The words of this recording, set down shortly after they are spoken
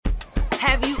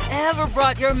Have you ever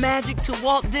brought your magic to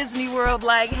Walt Disney World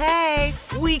like, hey,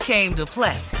 we came to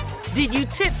play? Did you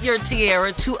tip your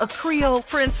tiara to a Creole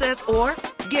princess or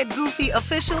get goofy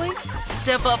officially?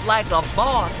 Step up like a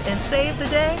boss and save the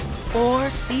day? Or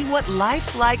see what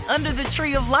life's like under the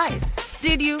tree of life?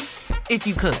 Did you? If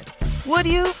you could. Would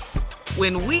you?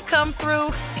 When we come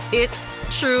through, it's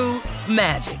true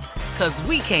magic. 'Cause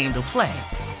we came to play.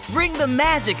 Bring the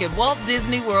magic at Walt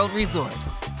Disney World Resort.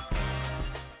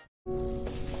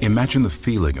 Imagine the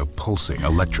feeling of pulsing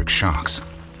electric shocks.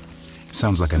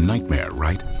 Sounds like a nightmare,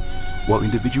 right? While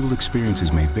individual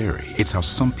experiences may vary, it's how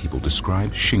some people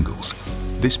describe shingles.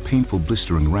 This painful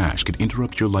blistering rash could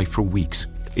interrupt your life for weeks.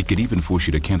 It could even force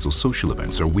you to cancel social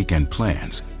events or weekend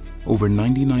plans. Over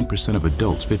 99% of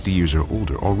adults 50 years or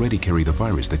older already carry the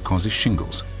virus that causes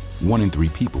shingles. 1 in 3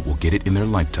 people will get it in their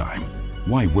lifetime.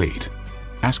 Why wait?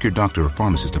 Ask your doctor or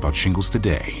pharmacist about shingles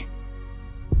today.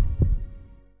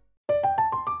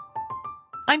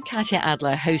 I'm Katya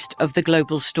Adler, host of The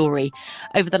Global Story.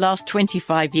 Over the last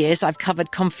 25 years, I've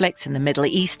covered conflicts in the Middle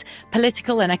East,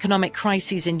 political and economic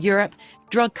crises in Europe,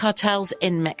 drug cartels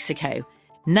in Mexico.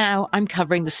 Now I'm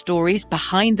covering the stories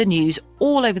behind the news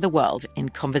all over the world in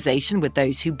conversation with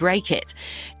those who break it.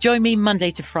 Join me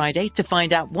Monday to Friday to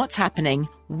find out what's happening,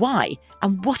 why,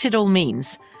 and what it all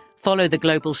means. Follow The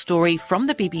Global Story from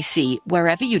the BBC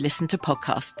wherever you listen to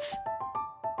podcasts.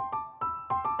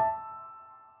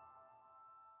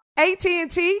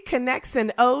 AT&T connects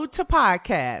an ode to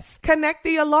podcasts. Connect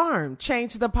the alarm.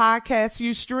 Change the podcast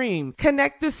you stream.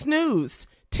 Connect the snooze.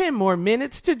 10 more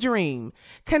minutes to dream.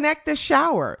 Connect the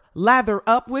shower. Lather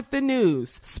up with the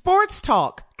news. Sports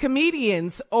talk,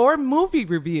 comedians, or movie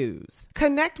reviews.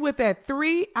 Connect with that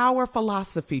 3-hour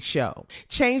philosophy show.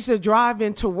 Change the drive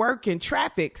into work in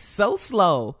traffic so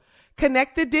slow.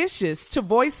 Connect the dishes to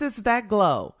voices that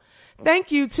glow.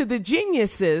 Thank you to the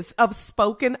geniuses of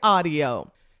spoken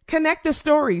audio. Connect the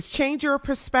stories, change your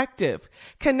perspective.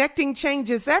 Connecting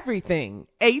changes everything.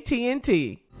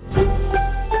 AT&T.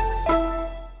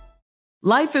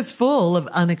 Life is full of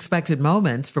unexpected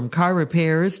moments, from car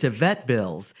repairs to vet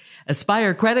bills.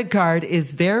 Aspire Credit Card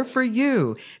is there for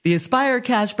you. The Aspire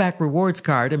Cashback Rewards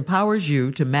Card empowers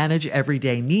you to manage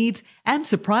everyday needs and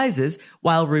surprises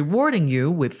while rewarding you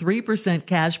with 3%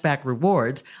 cashback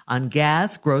rewards on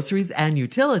gas, groceries, and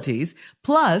utilities,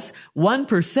 plus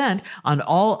 1% on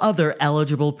all other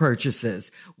eligible purchases.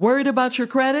 Worried about your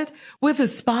credit? With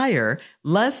Aspire,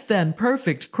 less than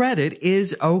perfect credit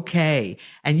is okay,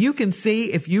 and you can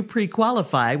see if you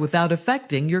pre-qualify without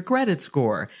affecting your credit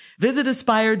score. Visit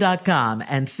Aspire.com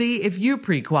and see if you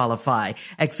pre-qualify.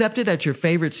 Accepted at your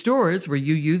favorite stores where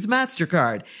you use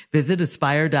MasterCard. Visit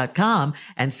Aspire.com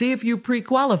and see if you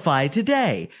pre-qualify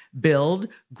today. Build,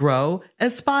 grow,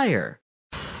 aspire.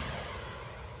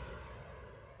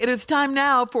 It is time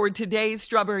now for today's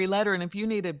Strawberry Letter, and if you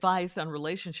need advice on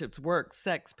relationships, work,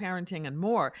 sex, parenting, and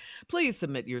more, please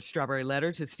submit your Strawberry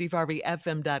Letter to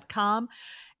steveharveyfm.com.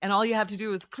 And all you have to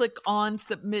do is click on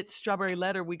Submit Strawberry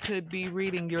Letter. We could be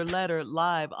reading your letter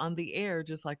live on the air,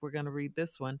 just like we're going to read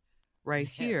this one right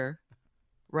here,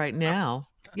 right now.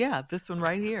 Yeah, this one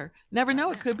right here. Never know,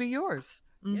 it could be yours.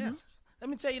 Mm-hmm. Yeah. Let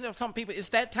me tell you, some people, it's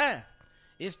that time.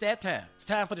 It's that time. It's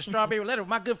time for the Strawberry Letter with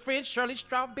my good friend, Shirley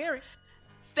Strawberry.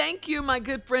 Thank you, my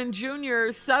good friend,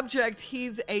 Junior. Subject,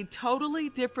 he's a totally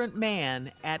different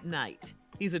man at night.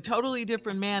 He's a totally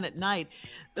different man at night.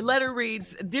 The letter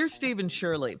reads, Dear Steve and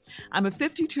Shirley, I'm a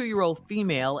 52-year-old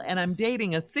female and I'm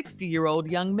dating a 60-year-old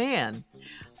young man.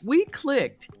 We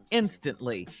clicked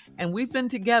instantly, and we've been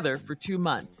together for 2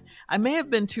 months. I may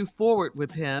have been too forward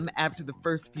with him after the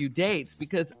first few dates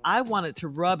because I wanted to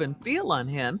rub and feel on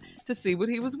him to see what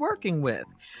he was working with.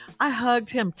 I hugged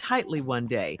him tightly one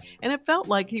day, and it felt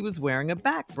like he was wearing a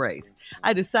back brace.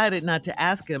 I decided not to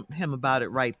ask him about it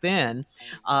right then.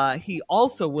 He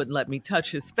also wouldn't let me touch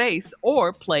his face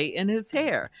or play in his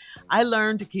hair. I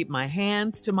learned to keep my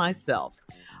hands to myself.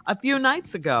 A few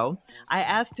nights ago, I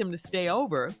asked him to stay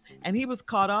over, and he was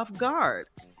caught off guard.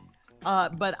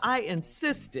 But I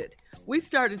insisted. We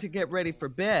started to get ready for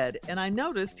bed, and I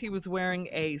noticed he was wearing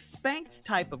a Spanx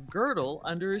type of girdle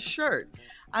under his shirt.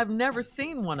 I've never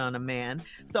seen one on a man,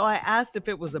 so I asked if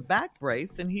it was a back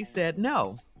brace, and he said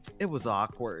no. It was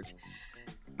awkward.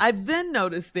 I then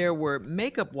noticed there were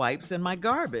makeup wipes in my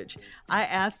garbage. I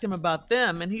asked him about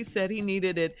them, and he said he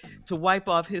needed it to wipe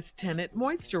off his Tennant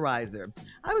moisturizer.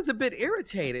 I was a bit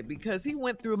irritated because he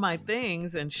went through my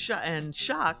things and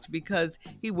shocked because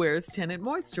he wears Tennant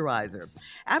moisturizer.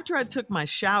 After I took my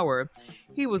shower,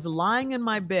 he was lying in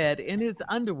my bed in his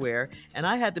underwear, and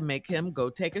I had to make him go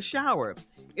take a shower.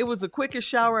 It was the quickest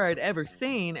shower I'd ever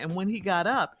seen, and when he got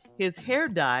up, His hair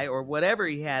dye, or whatever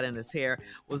he had in his hair,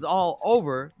 was all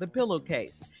over the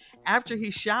pillowcase. After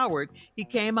he showered, he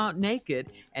came out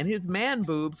naked, and his man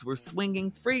boobs were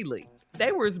swinging freely.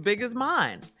 They were as big as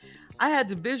mine. I had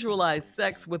to visualize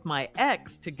sex with my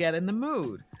ex to get in the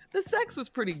mood. The sex was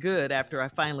pretty good after I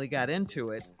finally got into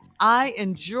it. I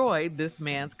enjoyed this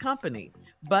man's company,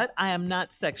 but I am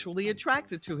not sexually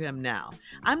attracted to him now.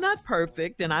 I'm not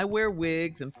perfect, and I wear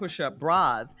wigs and push-up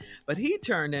bras, but he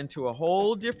turned into a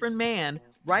whole different man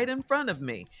right in front of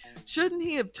me. Shouldn't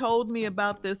he have told me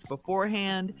about this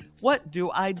beforehand? What do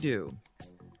I do?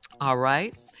 All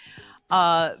right.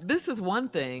 This is one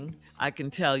thing I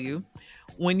can tell you.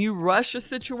 When you rush a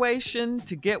situation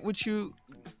to get what you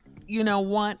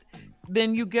want,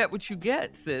 then you get what you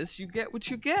get, sis. You get what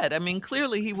you get. I mean,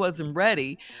 clearly he wasn't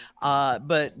ready,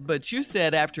 but you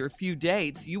said after a few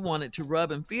dates you wanted to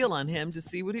rub and feel on him to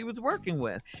see what he was working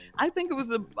with. I think it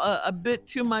was a bit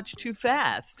too much too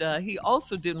fast. He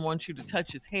also didn't want you to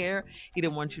touch his hair. He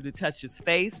didn't want you to touch his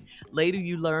face. Later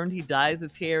you learned he dyes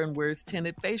his hair and wears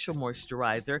tinted facial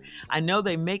moisturizer. I know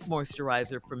they make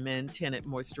moisturizer for men, tinted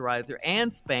moisturizer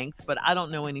and Spanx, but I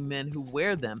don't know any men who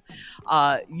wear them.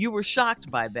 You were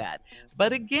shocked by that.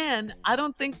 But again, I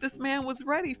don't think this man was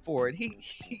ready for it.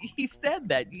 He said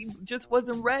that. He just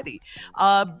wasn't ready.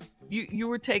 You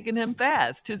were taking him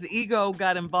fast. His ego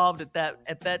got involved at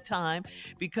that time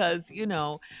because,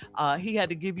 he had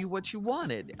to give you what you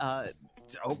wanted.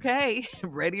 Okay,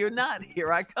 ready or not,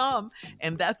 here I come.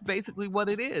 And that's basically what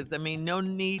it is. I mean, no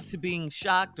need to being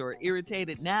shocked or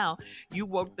irritated now. You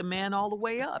woke the man all the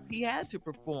way up. He had to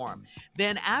perform.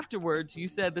 Then afterwards, you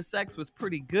said the sex was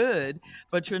pretty good,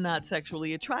 but you're not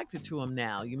sexually attracted to him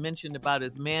now. You mentioned about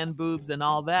his man boobs and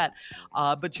all that,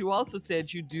 but you also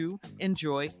said you do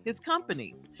enjoy his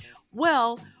company.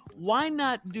 Well, why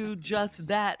not do just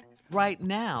that right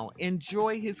now?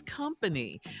 Enjoy his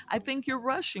company. I think you're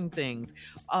rushing things.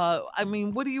 I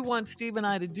mean, what do you want Steve and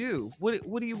I to do?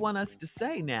 What do you want us to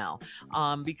say now?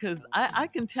 Because I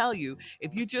can tell you,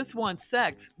 if you just want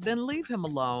sex, then leave him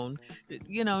alone.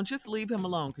 Just leave him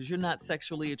alone because you're not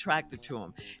sexually attracted to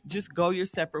him. Just go your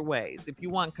separate ways. If you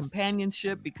want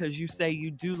companionship because you say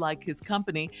you do like his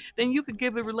company, then you could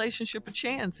give the relationship a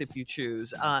chance if you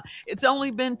choose. It's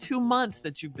only been 2 months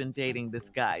that you've been dating this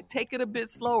guy. Take it a bit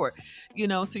slower.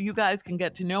 So you guys can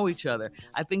get to know each other.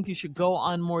 I think you should go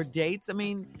on more dates. I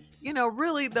mean,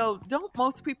 really though, don't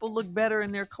most people look better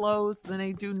in their clothes than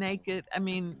they do naked? I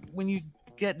mean, when you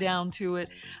get down to it,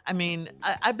 I mean,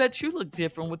 I bet you look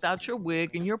different without your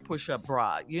wig and your push-up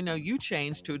bra. You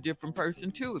change to a different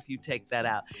person too if you take that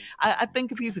out. I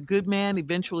think if he's a good man,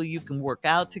 eventually you can work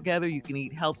out together, you can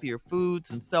eat healthier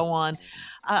foods and so on.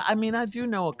 I mean, I do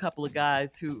know a couple of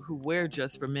guys who wear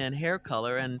Just for Men hair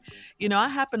color, and I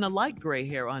happen to like gray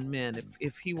hair on men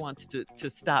if he wants to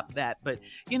stop that. But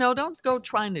don't go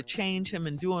trying to change him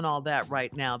and doing all that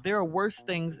right now. There are worse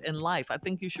things in life. I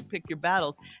think you should pick your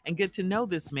battles and get to know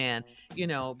this man,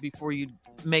 before you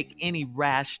make any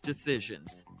rash decisions.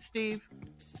 Steve?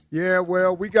 Yeah,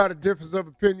 well, we got a difference of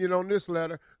opinion on this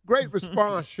letter. Great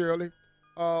response, Shirley.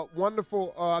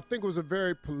 Wonderful. I think it was a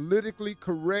very politically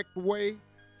correct way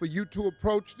for you to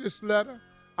approach this letter.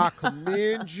 I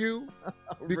commend you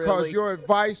because Really? Your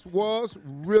advice was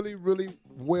really, really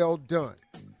well done.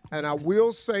 And I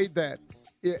will say that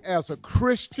as a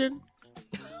Christian,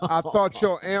 I thought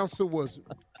your answer was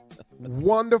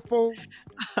wonderful.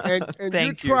 And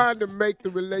you're trying to make the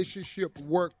relationship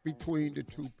work between the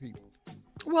two people.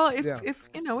 Well, if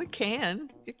it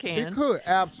can. It could,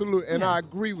 absolutely. And Yeah. I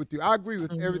agree with you. I agree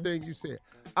with everything you said.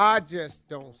 I just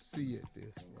don't see it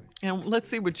this way. And let's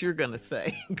see what you're going to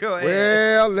say. Go ahead.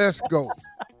 Well, let's go.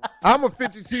 I'm a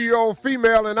 52-year-old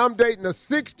female, and I'm dating a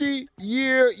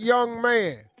 60-year young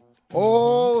man.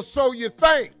 Oh, so you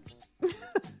think.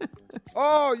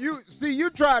 Oh, you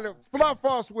trying to fluff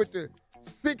us with the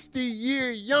 60-year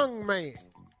young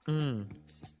man.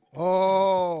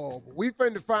 Oh, we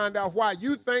finna find out why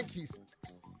you think he's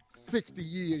 60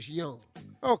 years young.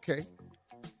 Okay.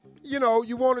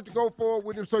 You wanted to go forward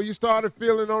with him, so you started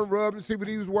feeling on rub and see what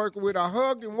he was working with. I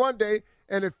hugged him one day,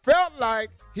 and it felt like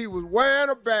he was wearing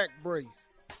a back brace.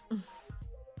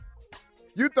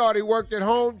 You thought he worked at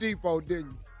Home Depot,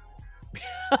 didn't you?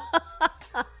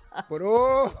 But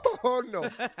oh no,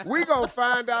 we gonna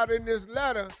find out in this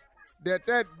letter that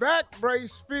back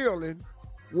brace feeling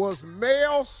was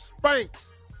male Spanx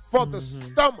for the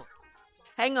stomach.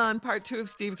 Hang on, part 2 of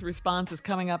Steve's response is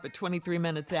coming up at 23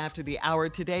 minutes after the hour.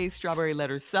 Today's Strawberry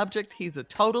Letter subject, he's a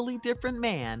totally different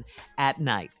man at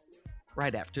night.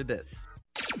 Right after this.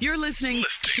 You're listening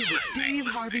to the Steve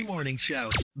Harvey Morning Show.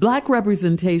 Black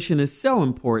representation is so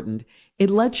important It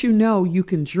lets you know you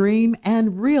can dream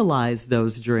and realize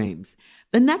those dreams.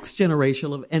 The next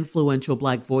generation of influential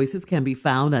Black voices can be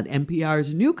found on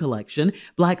NPR's new collection,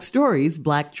 Black Stories,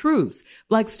 Black Truths.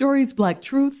 Black Stories, Black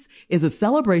Truths is a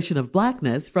celebration of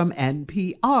Blackness from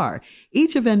NPR.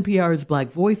 Each of NPR's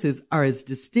Black voices are as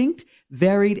distinct,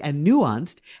 varied, and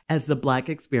nuanced as the Black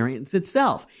experience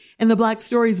itself. In the Black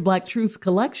Stories, Black Truths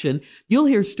collection, you'll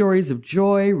hear stories of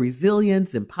joy,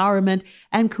 resilience, empowerment,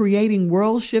 and creating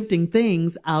world-shifting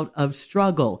things out of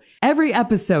struggle. Every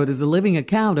episode is a living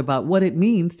account about what it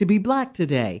means to be Black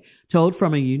today, told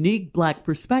from a unique Black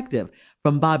perspective.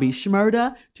 From Bobby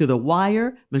Shmurda to The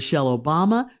Wire, Michelle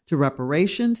Obama to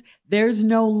reparations, there's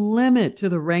no limit to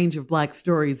the range of Black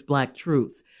Stories, Black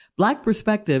Truths. Black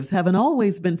perspectives haven't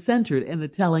always been centered in the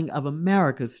telling of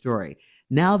America's story.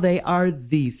 Now they are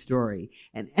the story.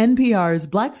 In NPR's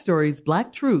Black Stories,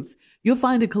 Black Truths, you'll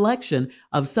find a collection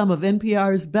of some of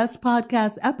NPR's best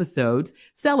podcast episodes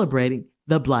celebrating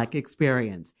the Black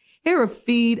experience. Hear a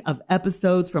feed of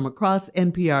episodes from across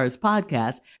NPR's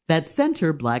podcasts that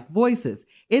center Black voices.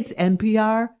 It's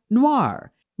NPR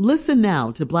Noir. Listen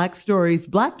now to Black Stories,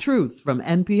 Black Truths from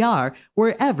NPR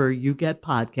wherever you get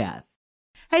podcasts.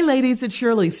 Hey ladies, it's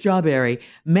Shirley Strawberry.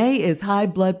 May is High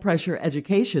Blood Pressure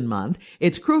Education Month.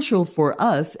 It's crucial for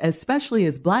us, especially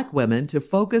as Black women, to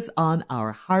focus on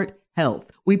our heart health.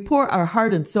 We pour our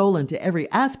heart and soul into every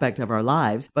aspect of our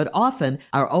lives, but often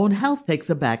our own health takes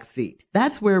a back seat.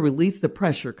 That's where Release the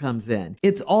Pressure comes in.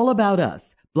 It's all about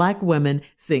us. Black women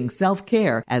seeing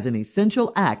self-care as an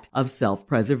essential act of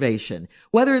self-preservation.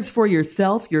 Whether it's for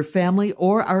yourself, your family,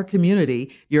 or our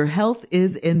community, your health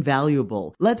is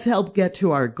invaluable. Let's help get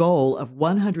to our goal of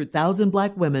 100,000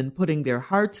 Black women putting their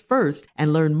hearts first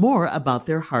and learn more about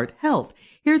their heart health.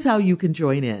 Here's how you can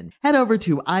join in. Head over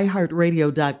to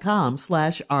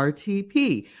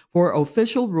iHeartRadio.com/RTP for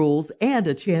official rules and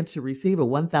a chance to receive a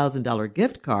 $1,000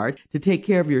 gift card to take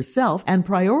care of yourself and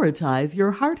prioritize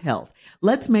your heart health.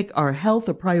 Let's make our health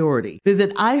a priority.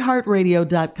 Visit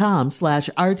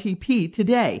iHeartRadio.com/RTP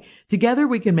today. Together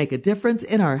we can make a difference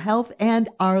in our health and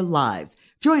our lives.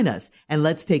 Join us and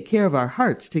let's take care of our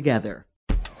hearts together.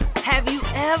 Have you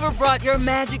ever brought your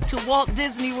magic to Walt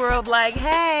Disney World like,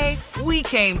 hey, we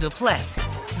came to play?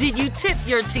 Did you tip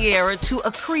your tiara to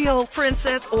a Creole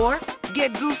princess or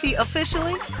get goofy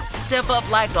officially? Step up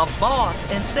like a boss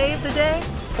and save the day?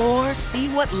 Or see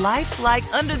what life's like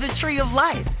under the tree of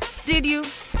life? Did you?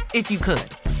 If you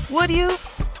could. Would you?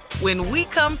 When we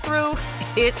come through,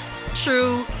 it's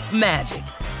true magic.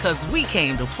 'Cause we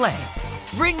came to play.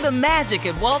 Bring the magic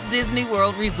at Walt Disney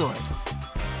World Resort.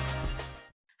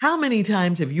 How many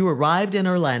times have you arrived in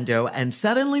Orlando and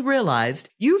suddenly realized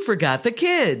you forgot the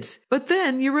kids? But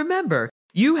then you remember,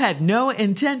 you had no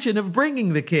intention of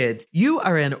bringing the kids. You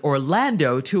are in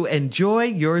Orlando to enjoy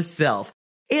yourself.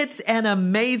 It's an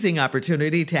amazing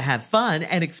opportunity to have fun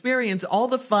and experience all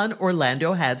the fun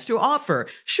Orlando has to offer.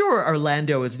 Sure,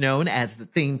 Orlando is known as the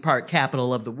theme park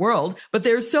capital of the world, but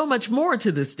there's so much more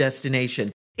to this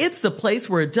destination. It's the place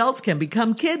where adults can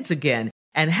become kids again,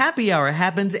 and happy hour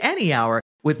happens any hour,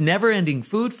 with never-ending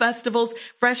food festivals,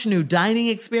 fresh new dining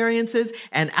experiences,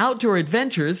 and outdoor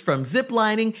adventures from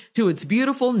ziplining to its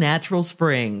beautiful natural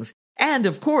springs. And,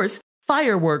 of course,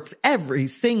 fireworks every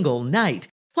single night.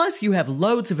 Plus, you have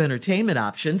loads of entertainment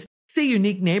options, see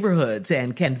unique neighborhoods,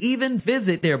 and can even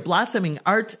visit their blossoming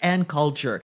arts and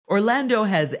culture. Orlando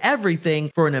has everything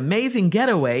for an amazing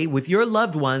getaway with your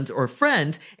loved ones or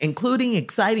friends, including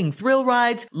exciting thrill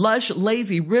rides, lush,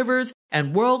 lazy rivers,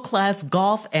 and world-class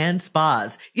golf and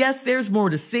spas. Yes, there's more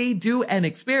to see, do, and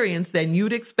experience than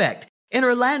you'd expect. In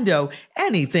Orlando,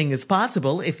 anything is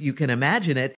possible if you can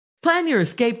imagine it. Plan your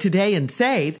escape today and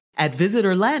save at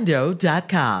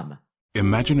visitorlando.com.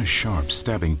 Imagine a sharp,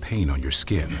 stabbing pain on your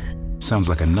skin. Sounds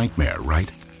like a nightmare, right?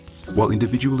 While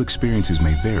individual experiences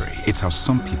may vary, it's how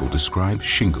some people describe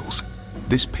shingles.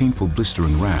 This painful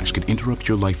blistering rash could interrupt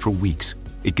your life for weeks.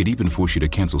 It could even force you to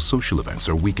cancel social events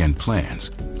or weekend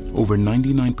plans. Over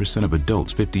 99% of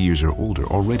adults 50 years or older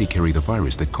already carry the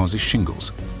virus that causes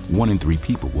shingles. 1 in 3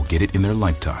 people will get it in their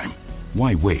lifetime.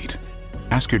 Why wait?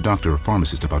 Ask your doctor or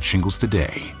pharmacist about shingles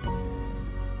today.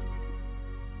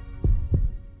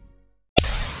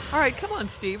 All right, come on,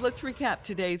 Steve. Let's recap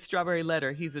today's Strawberry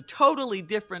Letter. He's a totally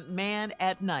different man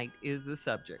at night is the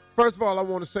subject. First of all, I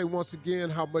want to say once again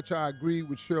how much I agree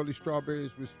with Shirley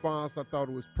Strawberry's response. I thought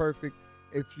it was perfect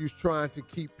if you're trying to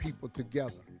keep people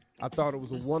together. I thought it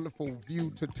was a wonderful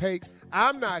view to take.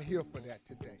 I'm not here for that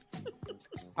today.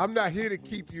 I'm not here to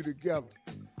keep you together.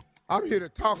 I'm here to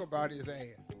talk about his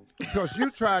ass. Because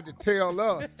you tried to tell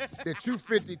us that you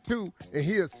 52 and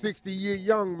he a 60-year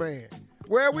young man.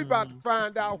 Well, we about to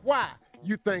find out why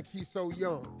you think he's so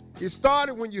young. It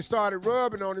started when you started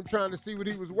rubbing on him trying to see what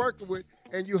he was working with,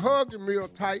 and you hugged him real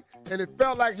tight, and it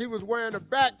felt like he was wearing a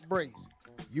back brace.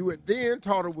 You had then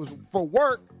thought it was for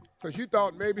work because you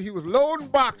thought maybe he was loading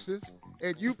boxes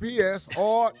at UPS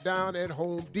or down at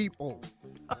Home Depot.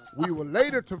 We were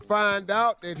later to find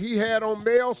out that he had on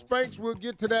male Spanx. We'll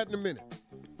get to that in a minute.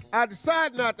 I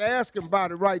decided not to ask him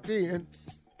about it right then,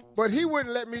 but he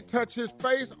wouldn't let me touch his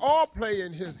face or play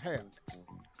in his hair.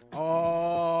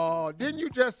 Oh, didn't you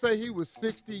just say he was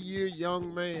 60-year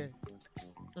young man?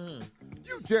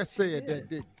 You just said that,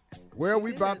 didn't you? Well,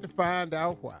 we about to find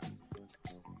out why.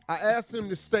 I asked him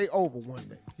to stay over one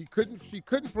day. She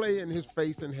couldn't play in his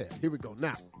face and hair. Here we go.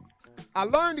 Now, I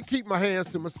learned to keep my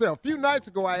hands to myself. A few nights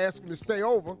ago, I asked him to stay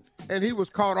over, and he was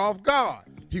caught off guard.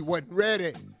 He wasn't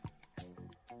ready.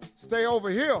 Stay over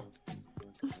here.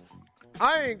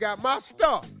 I ain't got my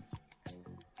stuff.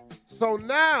 So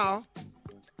now,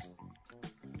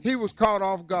 he was caught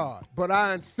off guard, but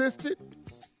I insisted.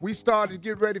 We started to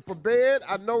get ready for bed.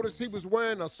 I noticed he was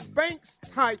wearing a Spanx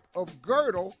type of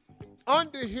girdle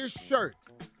under his shirt.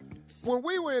 When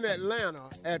we were in Atlanta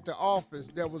at the office,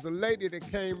 there was a lady that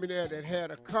came in there that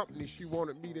had a company she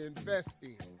wanted me to invest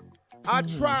in. I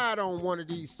tried on one of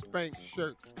these Spanx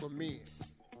shirts for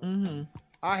men.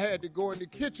 I had to go in the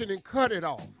kitchen and cut it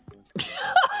off.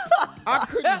 I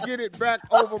couldn't get it back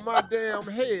over my damn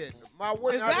head.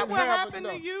 Is that what happened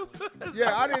to you?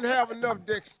 Yeah, I didn't have enough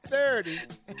dexterity.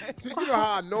 You know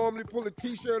how I normally pull a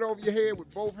T-shirt over your head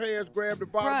with both hands, grab the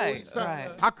bottom on each side?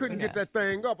 Right. I couldn't get that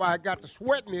thing up. I got the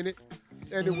sweating in it,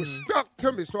 and it was stuck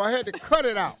to me, so I had to cut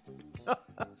it out.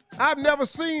 I've never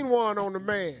seen one on the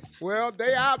man. Well,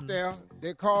 they out there.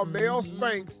 They're called male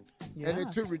Spanx, and they're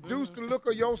to reduce the look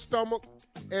of your stomach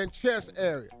and chest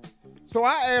area. So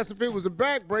I asked if it was a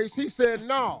back brace. He said,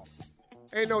 no,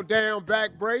 ain't no damn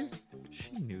back brace.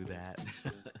 She knew that.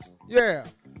 Yeah.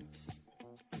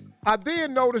 I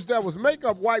then noticed there was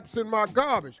makeup wipes in my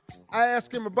garbage. I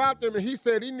asked him about them, and he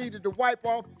said he needed to wipe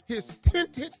off his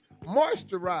tinted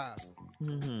moisturizer.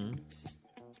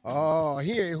 Oh,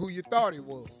 he ain't who you thought he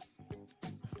was.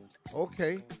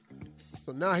 Okay.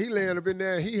 So now he laying up in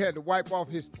there, and he had to wipe off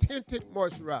his tinted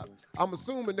moisturizer. I'm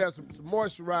assuming that's some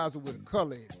moisturizer with a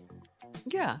color in it.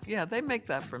 Yeah, they make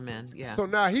that for men, yeah. So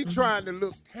now he trying to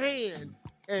look tan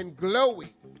and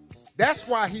glowy. That's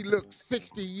why he looked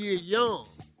 60 years young.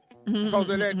 Because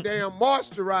of that damn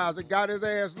moisturizer got his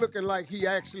ass looking like he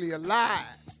actually alive.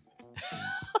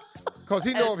 Because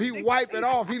he know if he wipe it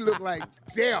off, he look like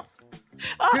death.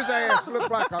 His ass look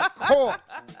like a corpse.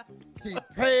 He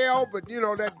pale, but you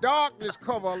know, that darkness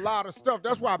cover a lot of stuff.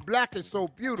 That's why black is so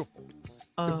beautiful.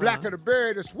 The blacker the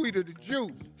berry, the sweeter the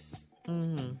juice.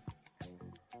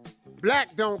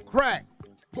 Black don't crack,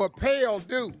 but pale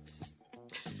do.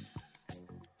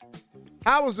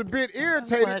 I was a bit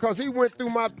irritated because he went through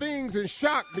my things in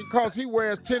shock because he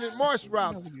wears tinted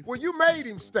moisturizer. Well, you made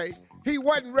him stay. He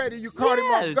wasn't ready. You caught him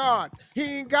off guard. He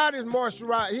ain't got his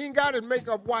moisturizer. He ain't got his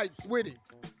makeup wipes with him.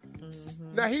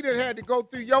 Now, he done had to go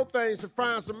through your things to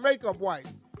find some makeup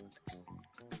wipes.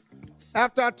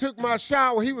 After I took my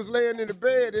shower, he was laying in the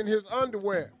bed in his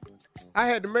underwear. I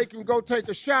had to make him go take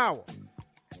a shower.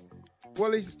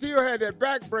 Well, he still had that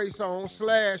back brace on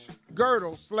 /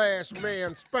 girdle /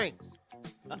 man Spanx.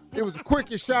 It was the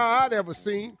quickest shower I'd ever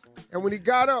seen. And when he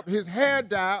got up, his hair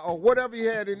dye or whatever he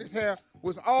had in his hair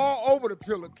was all over the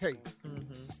pillowcase.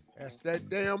 That's that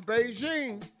damn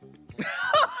Beijing.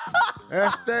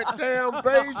 That's that damn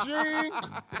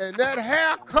Beijing. And that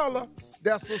hair color,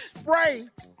 that's a spray.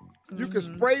 You can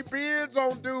spray beards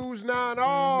on dudes now and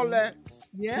all that.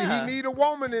 Yeah. He need a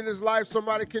woman in his life,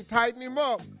 somebody can tighten him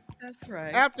up. That's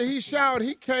right. After he showered,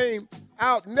 he came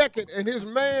out naked and his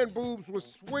man boobs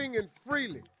was swinging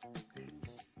freely.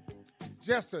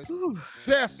 Just a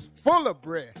chest full of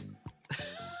breasts.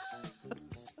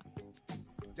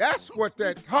 That's what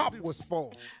that top was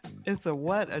for. It's a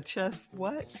what? A chest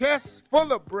what? Chest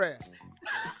full of breasts.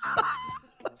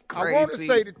 I want to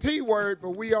say the T word,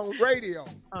 but we on radio.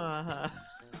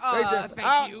 They just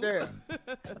out there.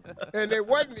 And they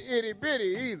wasn't itty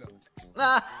bitty either.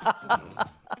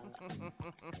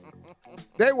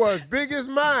 They were as big as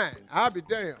mine. I'll be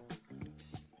damned.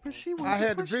 But I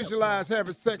had to visualize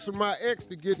having sex with my ex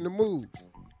to get in the mood.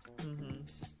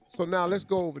 So now let's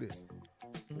go over this.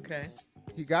 Okay.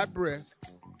 He got breasts.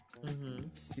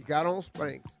 He got on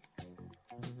Spanx.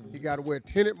 He got to wear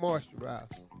tinted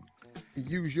moisturizer. He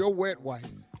used your wet wipes.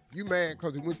 You mad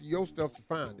because he went to your stuff to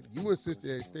find him. You insisted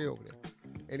that he stay over there.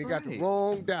 And he got the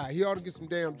wrong dye. He ought to get some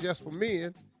damn Just For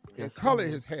Men and color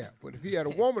his hair. But if he had a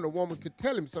woman could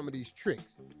tell him some of these tricks.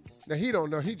 Now, he don't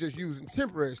know. He just using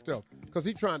temporary stuff. because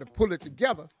he's trying to pull it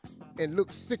together and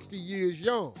look 60 years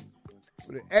young.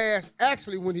 But the ass,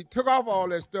 actually, when he took off all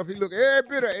that stuff, he looked every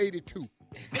bit of 82.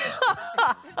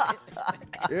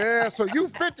 Yeah, so you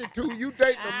 52, you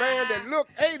dating a man that look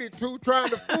 82, trying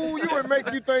to fool you and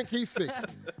make you think he's 60.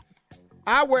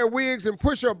 I wear wigs and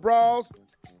push-up bras,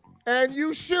 and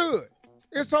you should.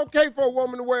 It's okay for a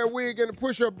woman to wear a wig and a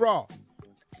push-up bra.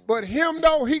 But him,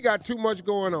 though, he got too much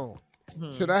going on.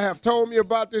 Should I have told me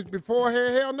about this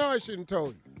beforehand? Hell no, I shouldn't have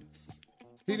told you.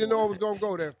 He didn't know it was going to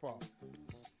go that far.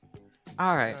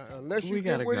 All right. Unless you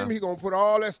get with him, he's going to put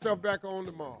all that stuff back on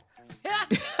tomorrow.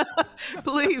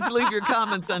 Please leave your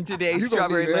comments on today's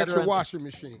Strawberry Letter. Extra on, washing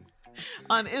machine.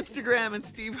 On Instagram and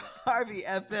Steve Harvey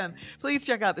FM. Please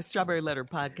check out the Strawberry Letter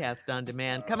podcast on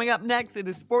demand. Coming up next, it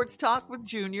is Sports Talk with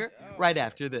Junior right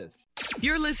after this.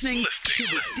 You're listening to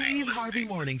the Steve Harvey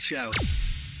Morning Show.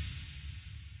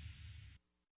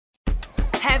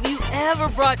 Have you ever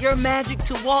brought your magic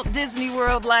to Walt Disney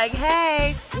World like,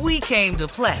 hey, we came to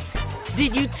play?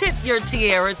 Did you tip your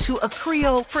tiara to a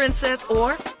Creole princess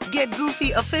or get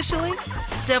goofy officially?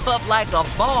 Step up like a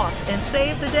boss and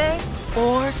save the day?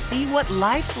 Or see what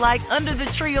life's like under the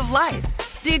tree of life?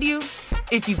 Did you?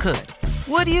 If you could.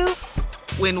 Would you?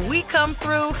 When we come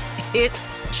through, it's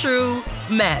true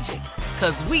magic.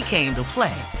 'Cause we came to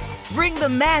play. Bring the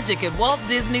magic at Walt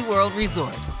Disney World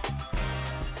Resort.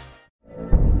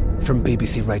 From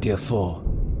BBC Radio 4,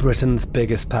 Britain's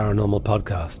biggest paranormal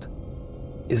podcast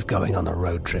is going on a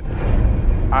road trip.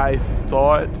 I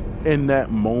thought in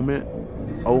that moment,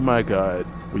 oh my God,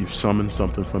 we've summoned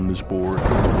something from this board.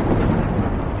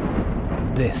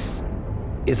 This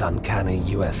is Uncanny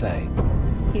USA.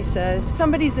 He says,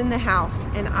 somebody's in the house,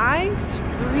 and I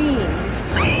screamed.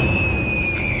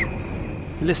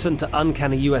 Listen to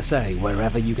Uncanny USA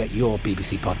wherever you get your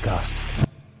BBC podcasts,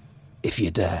 if you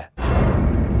dare.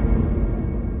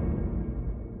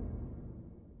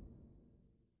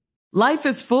 Life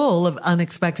is full of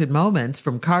unexpected moments,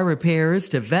 from car repairs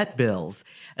to vet bills.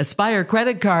 Aspire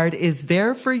Credit Card is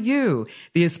there for you.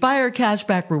 The Aspire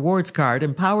Cashback Rewards Card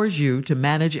empowers you to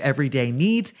manage everyday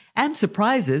needs and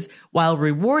surprises while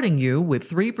rewarding you with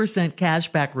 3%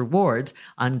 cashback rewards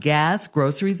on gas,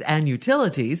 groceries, and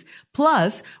utilities,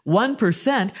 plus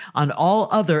 1% on all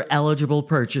other eligible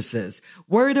purchases.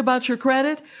 Worried about your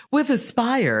credit? With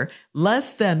Aspire,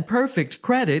 less than perfect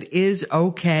credit is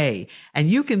okay, and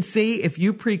you can see if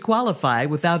you pre-qualify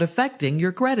without affecting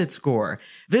your credit score.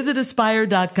 Visit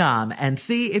Aspire.com and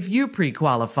see if you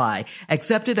pre-qualify.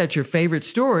 Accepted at your favorite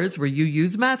stores where you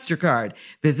use MasterCard.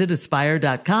 Visit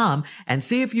Aspire.com and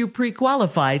see if you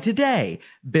pre-qualify today.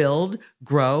 Build,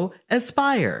 grow,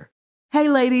 aspire. Hey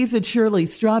ladies, it's Shirley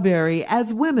Strawberry.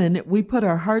 As women, we put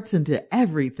our hearts into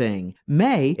everything.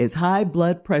 May is High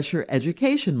Blood Pressure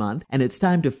Education Month, and it's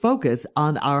time to focus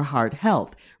on our heart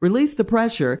health. Release the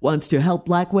Pressure wants to help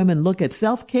Black women look at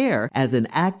self-care as an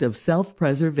act of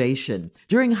self-preservation.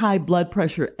 During High Blood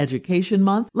Pressure Education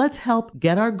Month, let's help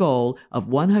get our goal of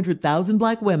 100,000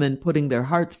 Black women putting their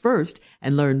hearts first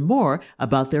and learn more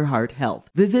about their heart health.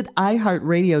 Visit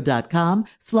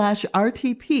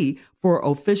iHeartRadio.com/RTP for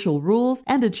official rules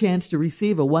and a chance to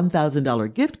receive a $1,000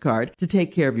 gift card to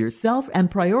take care of yourself and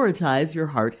prioritize your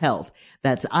heart health.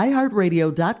 That's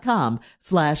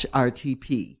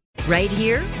iHeartRadio.com/RTP. Right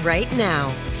here, right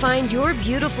now. Find your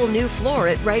beautiful new floor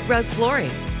at Right Rug Flooring.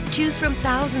 Choose from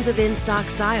thousands of in-stock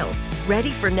styles,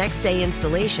 ready for next day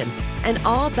installation, and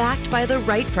all backed by the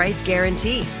right price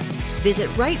guarantee. Visit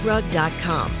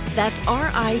rightrug.com. That's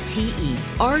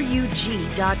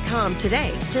RITERUG.com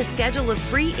today to schedule a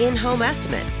free in-home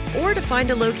estimate or to find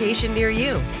a location near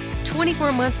you.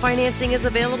 24-month financing is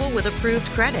available with approved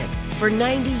credit. For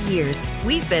 90 years,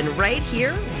 we've been right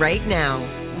here, right now.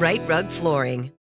 Right Rug Flooring.